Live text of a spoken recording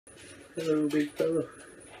Hello, big fella.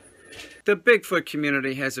 The Bigfoot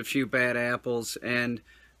community has a few bad apples, and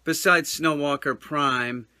besides Snowwalker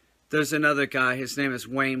Prime, there's another guy. His name is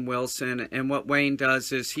Wayne Wilson, and what Wayne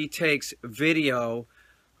does is he takes video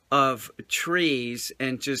of trees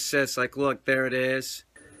and just says, like, look, there it is.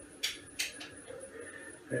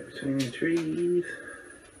 Right between the trees.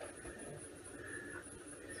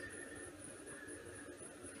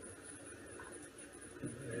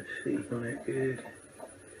 Let's see when it good.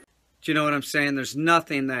 Do you know what I'm saying? There's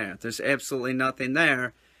nothing there. There's absolutely nothing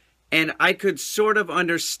there. And I could sort of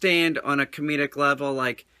understand on a comedic level,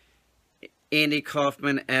 like Andy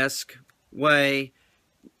Kaufman-esque way,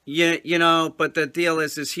 you know, but the deal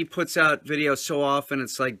is he puts out videos so often,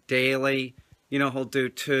 it's like daily, you know, he'll do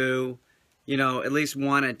 2, you know, at least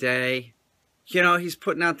 1 a day. You know, he's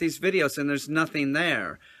putting out these videos and there's nothing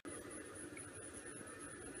there.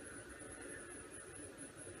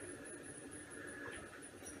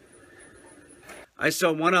 I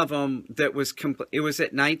saw one of them that was it was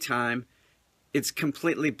at nighttime. It's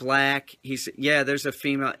completely black. He said, yeah, there's a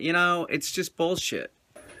female. You know, it's just bullshit.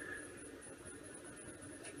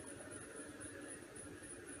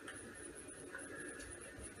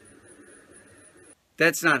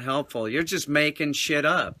 That's not helpful. You're just making shit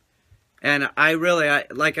up. And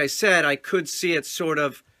like I said, I could see it sort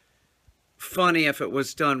of funny if it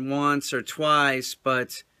was done once or twice,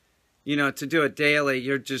 but, you know, to do it daily,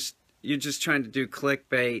 you're just trying to do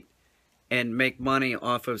clickbait and make money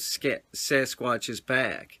off of Sasquatch's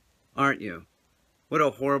back, aren't you? What a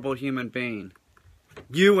horrible human being.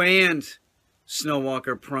 You and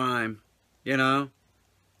Snowwalker Prime, you know?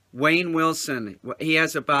 Wayne Wilson, he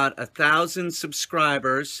has about 1,000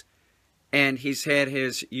 subscribers, and he's had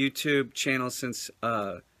his YouTube channel since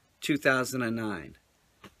 2009.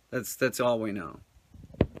 That's all we know.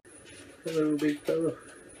 Hello, big fella.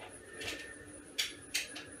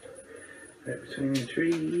 Right between the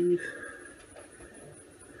trees.